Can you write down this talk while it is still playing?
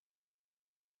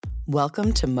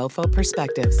Welcome to MoFo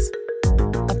Perspectives,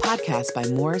 a podcast by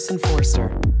Morrison Foerster,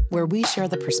 where we share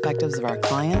the perspectives of our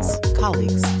clients,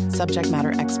 colleagues, subject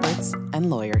matter experts,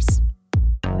 and lawyers.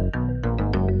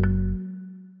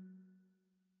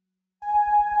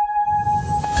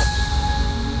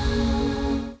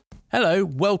 Hello,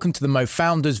 welcome to the Mo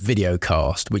Founders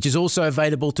videocast, which is also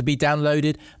available to be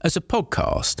downloaded as a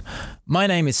podcast. My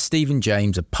name is Stephen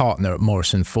James, a partner at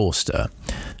Morrison Foerster.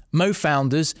 Mo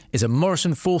Founders is a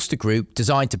Morrison Foerster group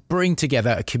designed to bring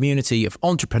together a community of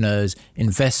entrepreneurs,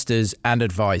 investors, and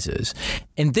advisors.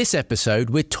 In this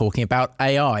episode, we're talking about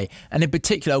AI, and in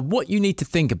particular, what you need to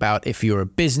think about if you're a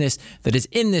business that is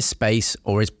in this space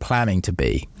or is planning to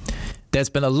be. There's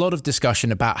been a lot of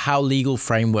discussion about how legal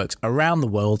frameworks around the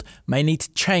world may need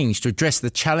to change to address the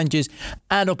challenges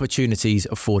and opportunities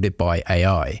afforded by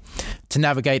AI. To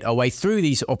navigate our way through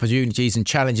these opportunities and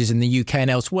challenges in the UK and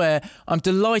elsewhere, I'm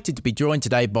delighted to be joined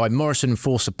today by Morrison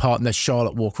Foerster partner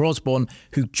Charlotte Walker-Osborn,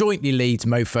 who jointly leads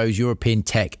MoFo's European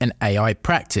tech and AI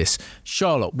practice.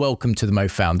 Charlotte, welcome to the Mo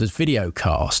Founders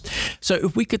videocast. So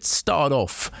if we could start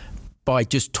off by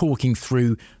just talking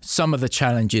through some of the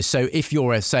challenges. So if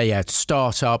you're, say, a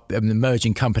startup, an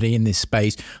emerging company in this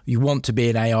space, you want to be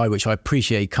in AI, which I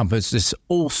appreciate encompasses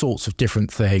all sorts of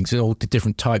different things and all the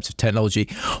different types of technology.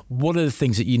 What are the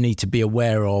things that you need to be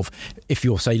aware of if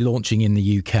you're, say, launching in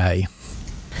the UK?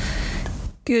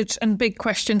 Good and big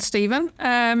question, Stephen.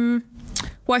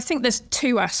 Well, I think there's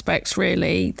two aspects,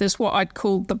 really. There's what I'd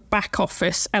call the back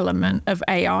office element of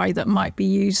AI that might be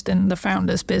used in the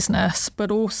founder's business,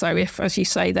 but also if, as you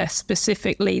say, they're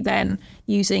specifically then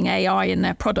using AI in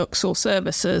their products or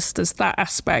services, there's that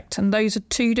aspect. And those are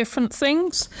two different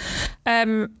things.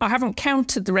 I haven't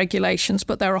counted the regulations,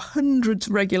 but there are hundreds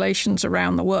of regulations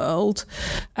around the world.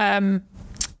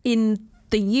 In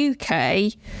the UK,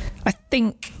 I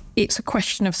think it's a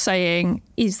question of saying,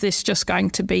 is this just going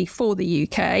to be for the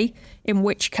UK? In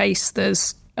which case,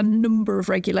 there's a number of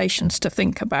regulations to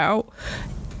think about.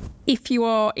 If you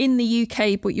are in the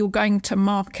UK, but you're going to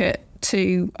market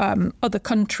to other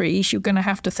countries, you're going to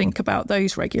have to think about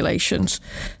those regulations.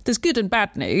 There's good and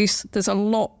bad news. There's a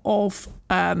lot of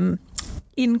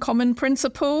in common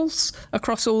principles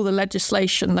across all the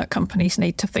legislation that companies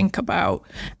need to think about,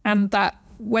 and that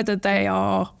whether they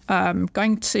are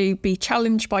going to be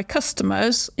challenged by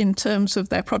customers in terms of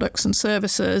their products and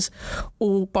services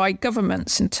or by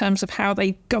governments in terms of how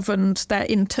they governed their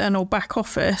internal back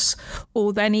office,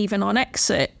 or then even on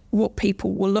exit, what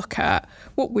people will look at,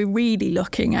 what we're really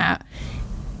looking at.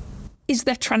 Is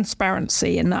there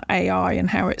transparency in that AI and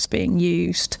how it's being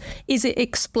used? Is it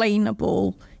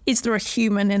explainable? Is there a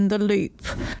human in the loop?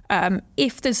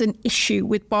 If there's an issue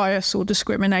with bias or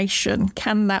discrimination,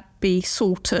 can that be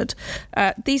sorted?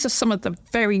 These are some of the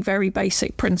very, very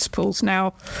basic principles.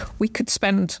 Now, we could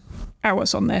spend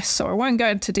hours on this, so I won't go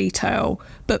into detail,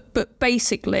 but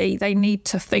basically they need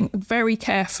to think very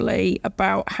carefully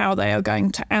about how they are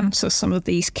going to answer some of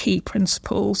these key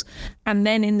principles. And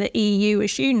then in the EU,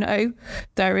 as you know,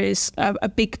 there is a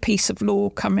big piece of law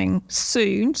coming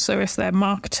soon. So if they're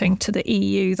marketing to the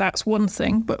EU, that's one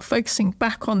thing. But focusing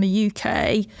back on the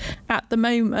UK, at the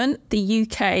moment, the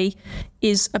UK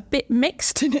is a bit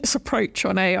mixed in its approach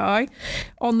on AI.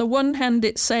 On the one hand,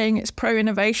 it's saying it's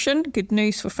pro-innovation, good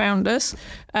news for founders.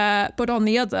 But on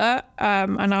the other,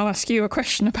 and I'll ask you a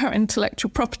question about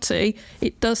intellectual property,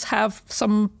 it does have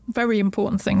some very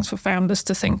important things for founders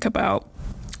to think about.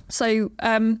 So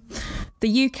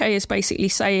the UK is basically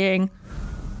saying,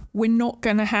 we're not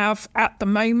going to have, at the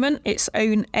moment, its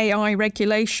own AI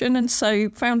regulation. And so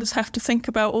founders have to think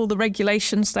about all the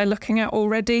regulations they're looking at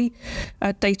already.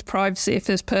 Data privacy, if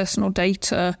there's personal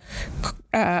data,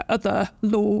 other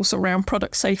laws around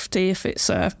product safety, if it's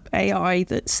AI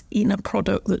that's in a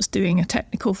product that's doing a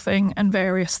technical thing, and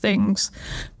various things.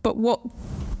 But what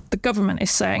the government is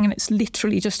saying, and it's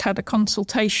literally just had a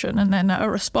consultation and then a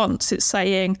response, it's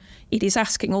saying it is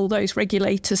asking all those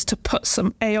regulators to put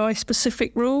some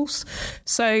AI-specific rules.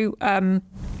 So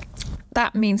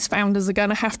that means founders are going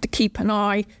to have to keep an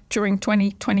eye during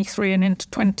 2023 and into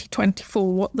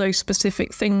 2024 what those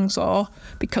specific things are,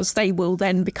 because they will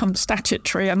then become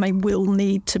statutory and they will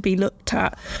need to be looked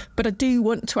at. But I do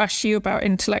want to ask you about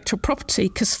intellectual property,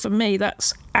 because for me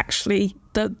that's actually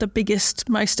the biggest,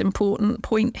 most important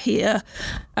point here.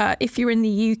 If you're in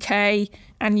the UK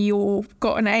and you've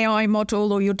got an AI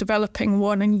model or you're developing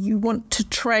one and you want to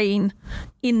train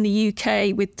in the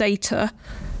UK with data,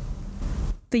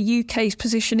 the UK's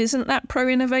position isn't that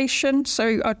pro-innovation.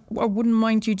 So I wouldn't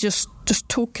mind you just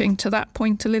talking to that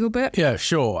point a little bit. Yeah,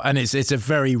 sure. And it's a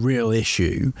very real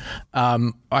issue.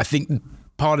 I think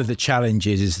part of the challenge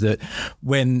is that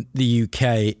when the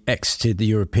UK exited the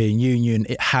European Union,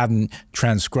 it hadn't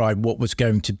transcribed what was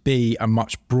going to be a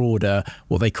much broader,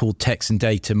 what they call text and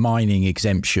data mining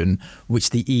exemption,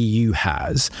 which the EU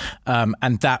has.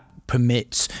 And that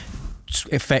permits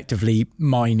effectively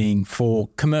mining for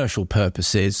commercial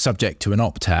purposes, subject to an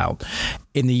opt-out.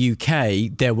 In the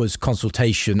UK, there was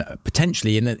consultation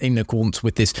potentially in accordance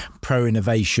with this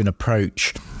pro-innovation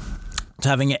approach to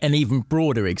having an even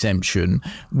broader exemption,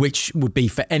 which would be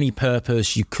for any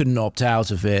purpose. You couldn't opt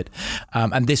out of it.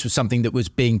 And this was something that was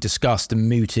being discussed and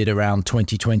mooted around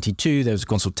 2022. There was a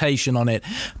consultation on it.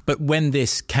 But when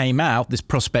this came out, this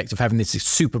prospect of having this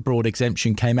super broad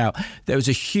exemption came out, there was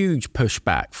a huge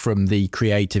pushback from the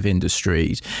creative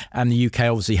industries. And the UK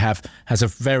obviously has a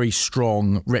very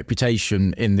strong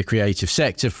reputation in the creative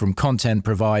sector from content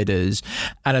providers.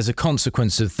 And as a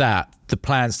consequence of that, the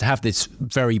plans to have this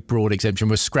very broad exemption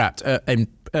were scrapped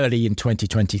early in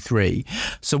 2023.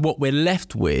 So what we're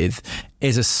left with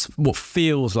is what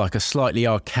feels like a slightly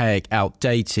archaic,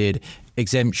 outdated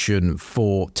exemption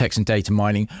for text and data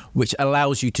mining, which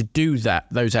allows you to do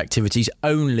those activities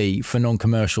only for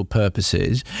non-commercial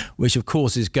purposes, which of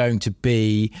course is going to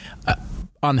be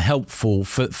unhelpful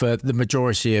for the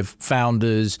majority of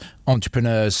founders,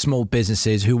 entrepreneurs, small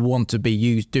businesses who want to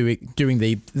be doing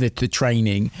the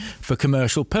training for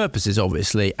commercial purposes,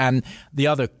 obviously. And the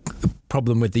other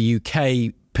problem with the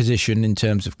UK position in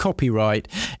terms of copyright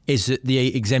is that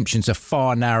the exemptions are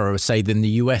far narrower, say, than the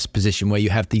US position, where you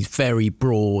have these very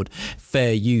broad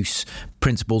fair use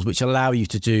principles which allow you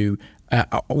to do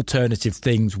alternative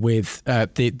things with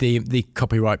the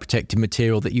copyright protected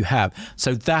material that you have.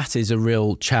 So that is a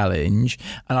real challenge.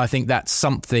 And I think that's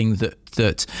something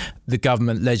that the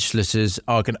government legislators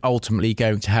are ultimately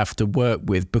going to have to work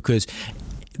with, because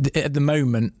at the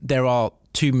moment there are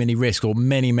too many risks, or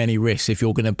many risks, if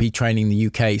you're going to be training in the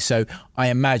UK. So I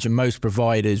imagine most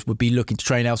providers would be looking to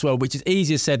train elsewhere, which is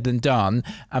easier said than done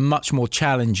and much more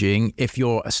challenging if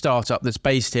you're a startup that's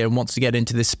based here and wants to get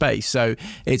into this space. So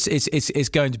it's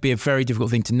going to be a very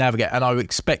difficult thing to navigate, and I would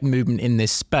expect movement in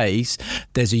this space.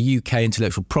 There's a UK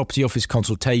Intellectual Property Office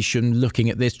consultation looking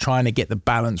at this, trying to get the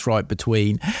balance right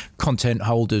between content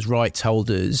holders, rights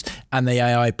holders and the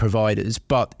AI providers,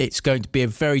 but it's going to be a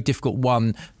very difficult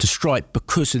one to strike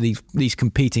because of these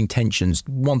competing tensions,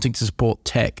 wanting to support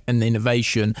tech and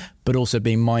innovation, but also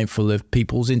being mindful of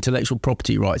people's intellectual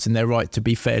property rights and their right to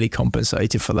be fairly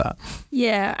compensated for that.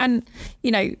 Yeah, and,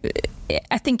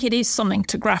 I think it is something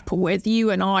to grapple with.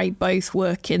 You and I both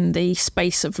work in the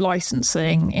space of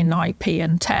licensing in IP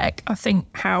and tech. I think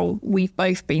how we've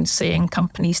both been seeing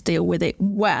companies deal with it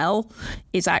well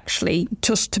is actually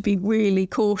just to be really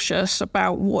cautious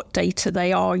about what data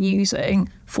they are using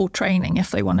for training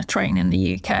if they want to train in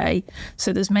the UK.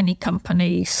 So there's many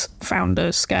companies,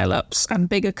 founders, scale-ups and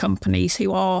bigger companies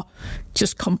who are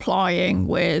just complying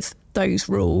with those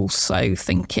rules. So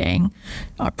thinking,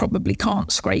 I probably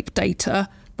can't scrape data,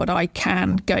 but I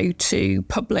can go to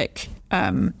public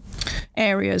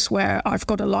areas where I've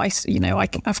got a license,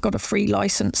 I've got a free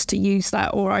license to use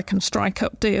that, or I can strike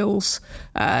up deals,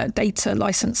 data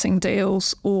licensing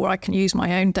deals, or I can use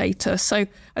my own data. So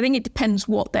I think it depends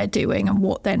what they're doing and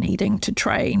what they're needing to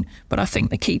train. But I think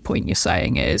the key point you're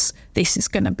saying is this is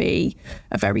going to be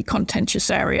a very contentious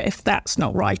area if that's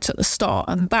not right at the start,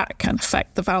 and that can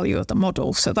affect the value of the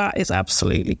model. So that is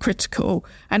absolutely critical.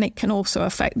 And it can also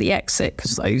affect the exit,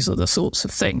 because those are the sorts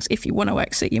of things, if you want to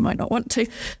exit, you might not want to.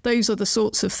 Those are the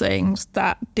sorts of things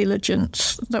that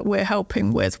diligence that we're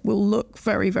helping with will look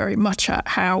very, very much at.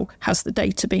 How has the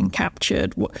data been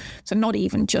captured? So not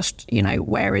even just,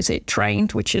 where is it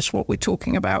trained, which is what we're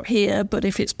talking about here, but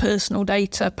if it's personal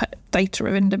data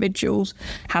of individuals,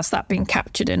 has that been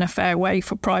captured in a fair way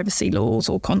for privacy laws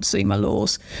or consumer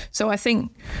laws? So I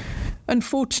think,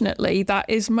 unfortunately, that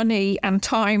is money and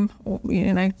time,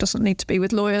 doesn't need to be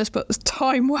with lawyers, but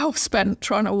time well spent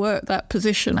trying to work that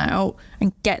position out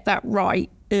and get that right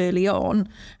early on.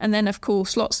 And then, of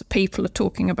course, lots of people are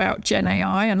talking about Gen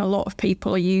AI, and a lot of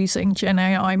people are using Gen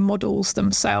AI models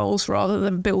themselves rather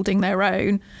than building their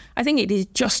own. I think it is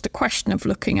just a question of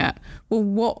looking at, well,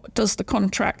 what does the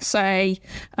contract say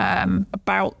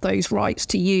about those rights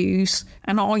to use?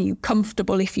 And are you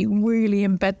comfortable, if you really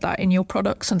embed that in your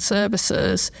products and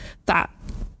services, that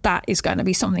is going to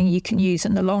be something you can use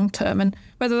in the long term? And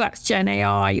whether that's Gen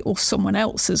AI or someone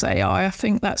else's AI, I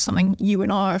think that's something you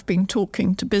and I have been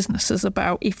talking to businesses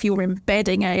about. If you're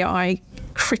embedding AI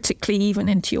critically even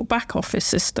into your back office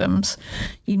systems,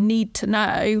 you need to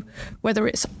know whether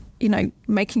it's,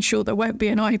 making sure there won't be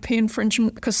an IP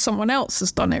infringement because someone else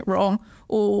has done it wrong,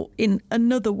 or in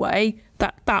another way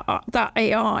that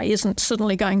AI isn't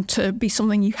suddenly going to be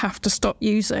something you have to stop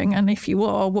using. And if you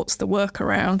are, what's the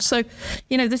workaround? So,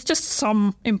 there's just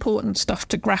some important stuff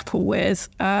to grapple with.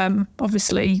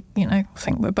 Obviously, I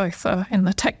think we're both in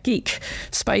the tech geek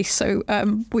space, so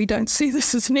we don't see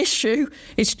this as an issue.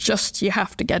 It's just you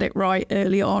have to get it right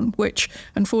early on, which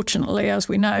unfortunately, as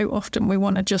we know, often we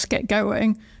want to just get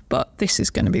going. But this is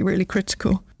going to be really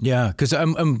critical. Yeah, because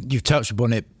you've touched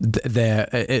upon it there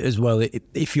as well.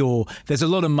 There's a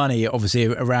lot of money obviously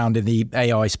around in the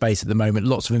AI space at the moment,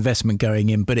 lots of investment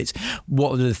going in, but it's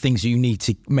what are the things that you need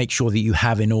to make sure that you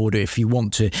have in order if you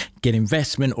want to get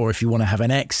investment or if you want to have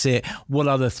an exit? What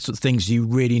other things do you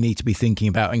really need to be thinking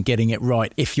about and getting it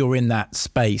right if you're in that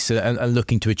space and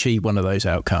looking to achieve one of those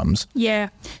outcomes? Yeah,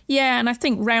 and I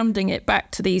think rounding it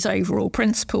back to these overall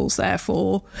principles,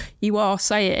 therefore, you are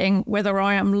saying whether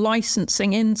I am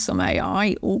licensing in some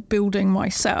AI or building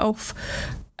myself,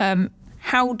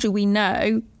 how do we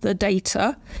know the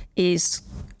data is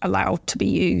allowed to be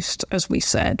used? As we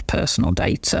said, personal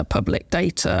data, public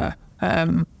data,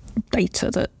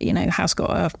 data that has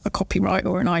got a copyright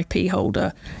or an IP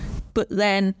holder. But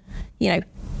then,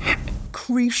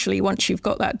 crucially, once you've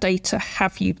got that data,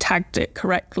 have you tagged it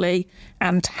correctly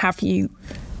and have you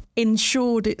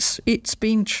ensured it's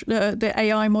been the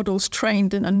AI model's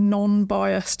trained in a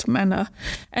non-biased manner?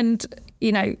 And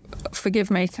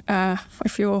forgive me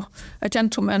if you're a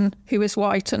gentleman who is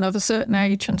white and of a certain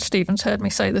age, and Stephen's heard me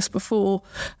say this before,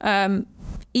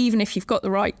 even if you've got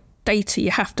the right data, you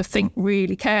have to think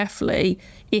really carefully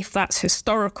if that's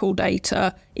historical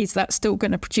data, is that still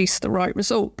going to produce the right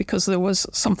result? Because there was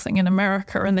something in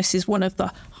America, and this is one of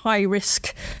the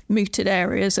high-risk mooted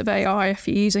areas of AI. If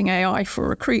you're using AI for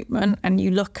recruitment and you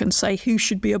look and say who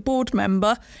should be a board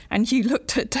member, and you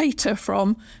looked at data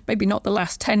from maybe not the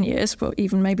last 10 years, but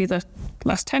even maybe the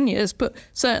last 10 years, but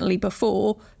certainly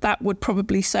before, that would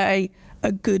probably say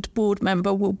a good board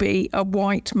member will be a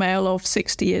white male of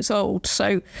 60 years old.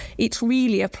 So it's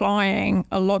really applying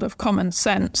a lot of common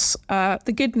sense.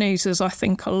 The good news is I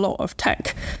think a lot of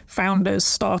tech founders,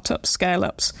 startups,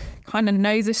 scale-ups kind of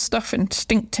know this stuff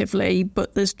instinctively,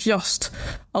 but there's just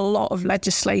a lot of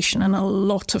legislation and a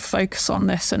lot of focus on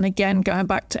this. And again, going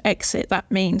back to exit,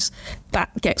 that means that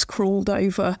gets crawled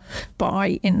over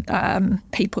by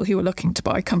people who are looking to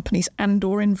buy companies and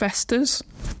or investors.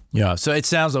 Yeah, so it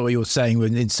sounds like what you're saying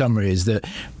in summary is that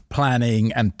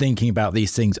planning and thinking about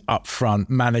these things up front,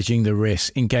 managing the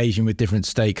risk, engaging with different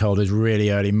stakeholders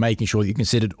really early, making sure that you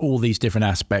considered all these different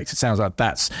aspects. It sounds like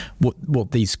that's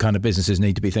what these kind of businesses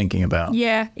need to be thinking about.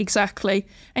 Yeah, exactly.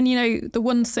 And, the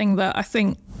one thing that I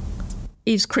think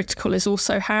is critical is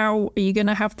also how are you going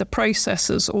to have the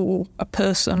processes or a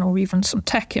person or even some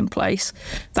tech in place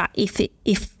that if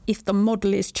the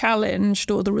model is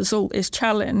challenged or the result is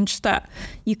challenged, that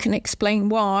you can explain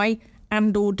why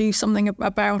and or do something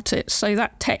about it. So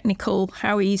that technical,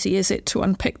 how easy is it to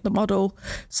unpick the model?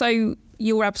 So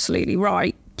you're absolutely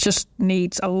right, just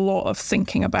needs a lot of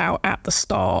thinking about at the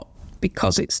start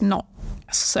because it's not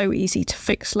so easy to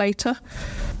fix later.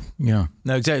 Yeah,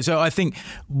 no, exactly. So I think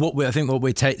what we're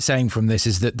saying from this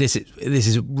is that this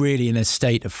is really in a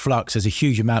state of flux. There's a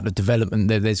huge amount of development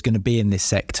that there's going to be in this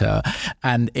sector,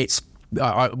 and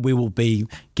we will be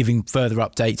giving further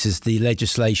updates as the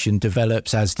legislation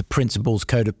develops, as the principles,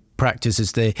 code of practice,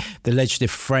 as the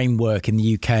legislative framework in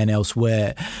the UK and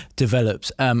elsewhere develops.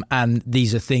 And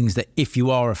these are things that if you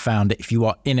are a founder, if you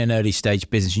are in an early stage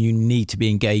business, you need to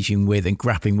be engaging with and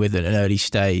grappling with at an early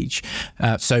stage.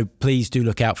 So please do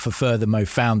look out for further Mo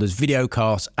Founders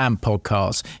videocasts and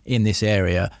podcasts in this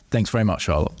area. Thanks very much,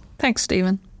 Charlotte. Thanks,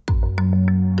 Stephen.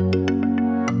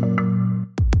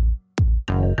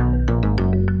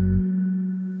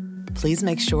 Please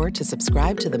make sure to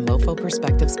subscribe to the MoFo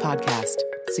Perspectives podcast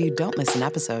so you don't miss an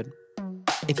episode.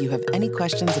 If you have any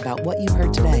questions about what you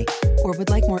heard today or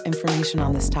would like more information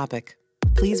on this topic,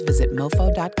 please visit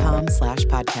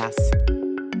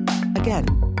mofo.com/podcasts. Again,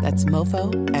 that's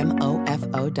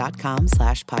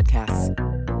mofo.com/podcasts.